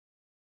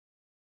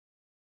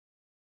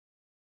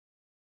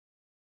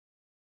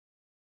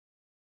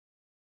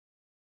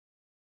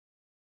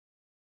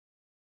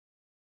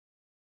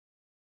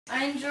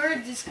I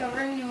enjoyed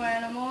discovering new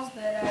animals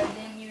that I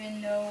didn't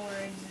even know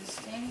were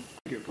existing.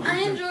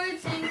 I enjoyed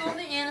seeing all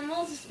the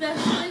animals,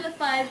 especially the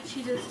 5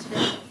 cheetahs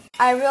today.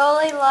 I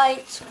really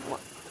liked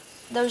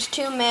those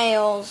 2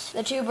 males,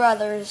 the 2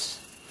 brothers,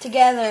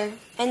 together,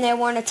 and they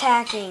weren't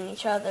attacking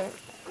each other.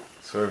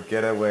 Sort of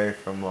get away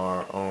from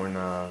our own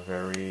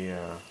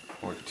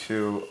or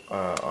too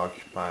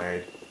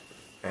occupied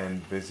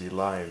and busy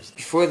lives.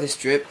 Before this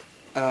trip,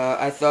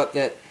 I thought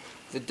that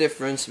the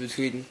difference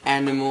between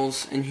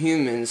animals and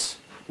humans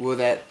were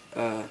that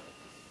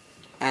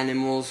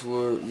animals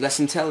were less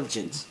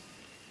intelligent.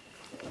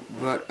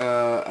 But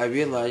I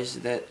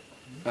realized that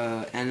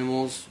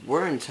animals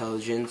were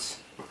intelligent,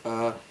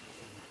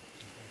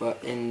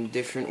 but in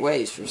different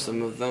ways for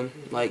some of them.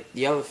 Like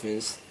the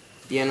elephants,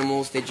 the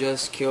animals, they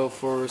just kill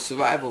for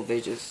survival. They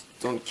just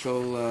don't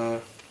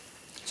kill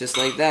just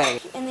like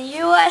that. In the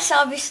U.S.,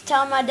 I'll be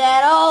telling my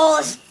dad, oh,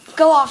 let's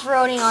go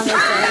off-roading on this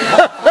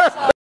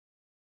thing.